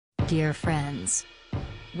dear friends.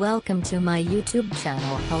 Welcome to my YouTube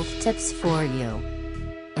channel Health Tips for You.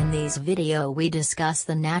 In this video we discuss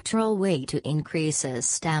the natural way to increases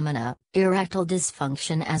stamina, erectile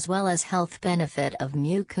dysfunction as well as health benefit of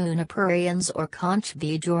Mucuna Pruriens or KAUNCH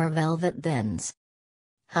BEEJ or velvet beans.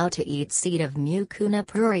 How to eat seed of Mucuna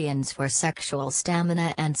Pruriens for sexual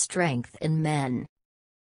stamina and strength in men.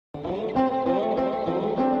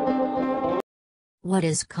 What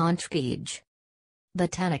is KAUNCH BEEJ?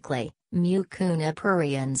 Botanically, Mucuna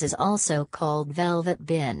Pruriens is also called velvet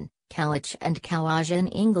bean, KAUNCH and KAUNCH in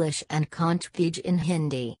English and KAUNCH BEEJ in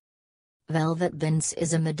Hindi. Velvet beans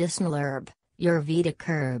is a medicinal herb, Ayurvedic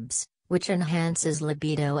herbs, which enhances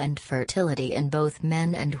libido and fertility in both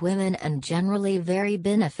men and women and generally very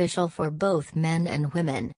beneficial for both men and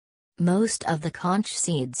women. Most of the KAUNCH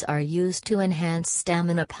seeds are used to enhance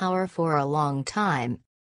stamina power for a long time.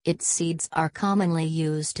 Its seeds are commonly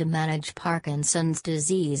used to manage Parkinson's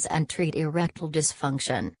disease and treat erectile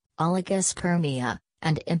dysfunction, oligospermia,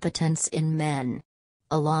 and impotence in men.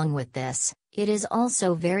 Along with this, it is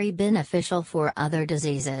also very beneficial for other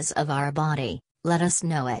diseases of our body. Let us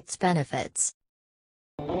know its benefits.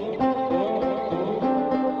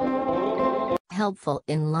 Helpful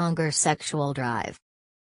in longer sexual drive.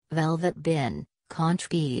 Velvet bean, KAUNCH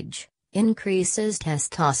BEEJ, increases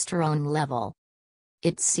testosterone level.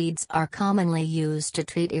 Its seeds are commonly used to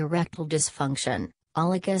treat erectile dysfunction,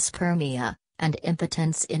 oligospermia, and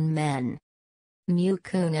impotence in men.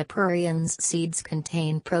 Mucuna Pruriens seeds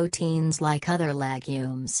contain proteins like other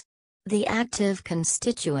legumes. The active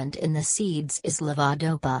constituent in the seeds is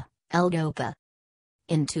levodopa, L-dopa.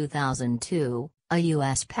 In 2002, a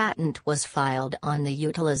U.S. patent was filed on the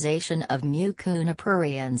utilization of Mucuna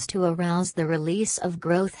Pruriens to arouse the release of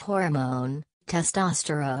growth hormone,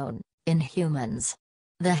 testosterone, in humans.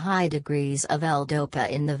 The high degrees of L-dopa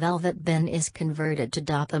in the velvet bean is converted to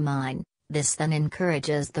dopamine. This then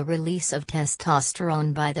encourages the release of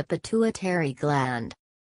testosterone by the pituitary gland.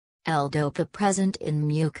 L-dopa present in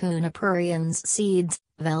Mucuna Pruriens seeds,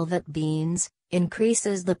 velvet beans,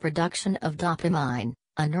 increases the production of dopamine,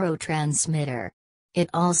 a neurotransmitter. It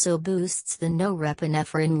also boosts the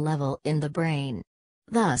norepinephrine level in the brain.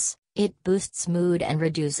 Thus, it boosts mood and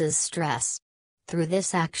reduces stress. Through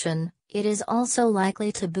this action, it is also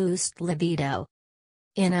likely to boost libido.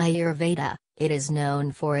 In Ayurveda, it is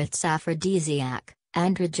known for its aphrodisiac,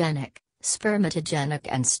 androgenic, spermatogenic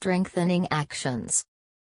and strengthening actions.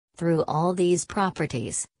 Through all these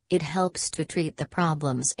properties, it helps to treat the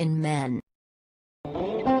problems in men.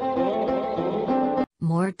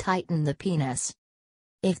 More tighten the penis.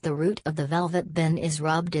 If the root of the velvet bean is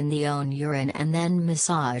rubbed in the own urine and then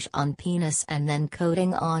massage on penis and then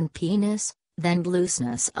coating on penis, then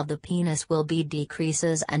looseness of the penis will be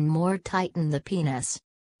decreases and more tighten the penis.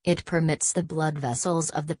 It permits the blood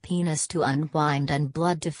vessels of the penis to unwind and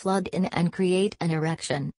blood to flood in and create an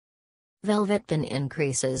erection. Velvet bean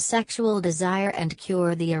increases sexual desire and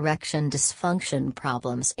cure the erection dysfunction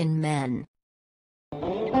problems in men.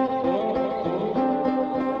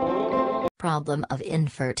 Problem of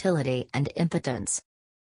infertility and impotence.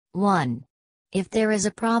 1. If there is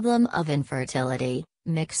a problem of infertility,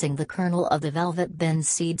 mixing the kernel of the velvet bean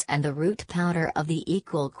seeds and the root powder of the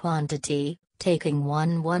equal quantity, taking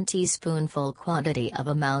 1 teaspoonful quantity of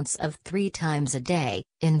amounts of 3 times a day,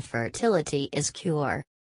 infertility is cure.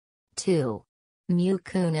 2.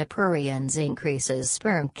 Mucuna Pruriens increases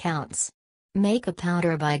sperm counts. Make a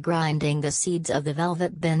powder by grinding the seeds of the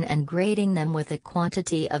velvet bean and grating them with a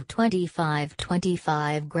quantity of 25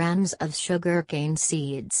 grams of sugarcane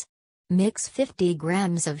seeds. Mix 50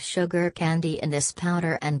 grams of sugar candy in this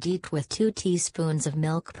powder and eat with 2 teaspoons of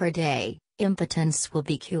milk per day. Impotence will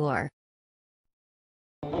be cured.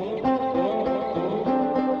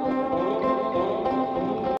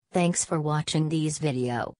 Thanks for watching this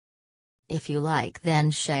video. If you like,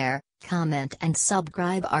 then share, comment and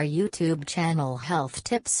subscribe our YouTube channel Health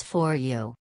Tips for You.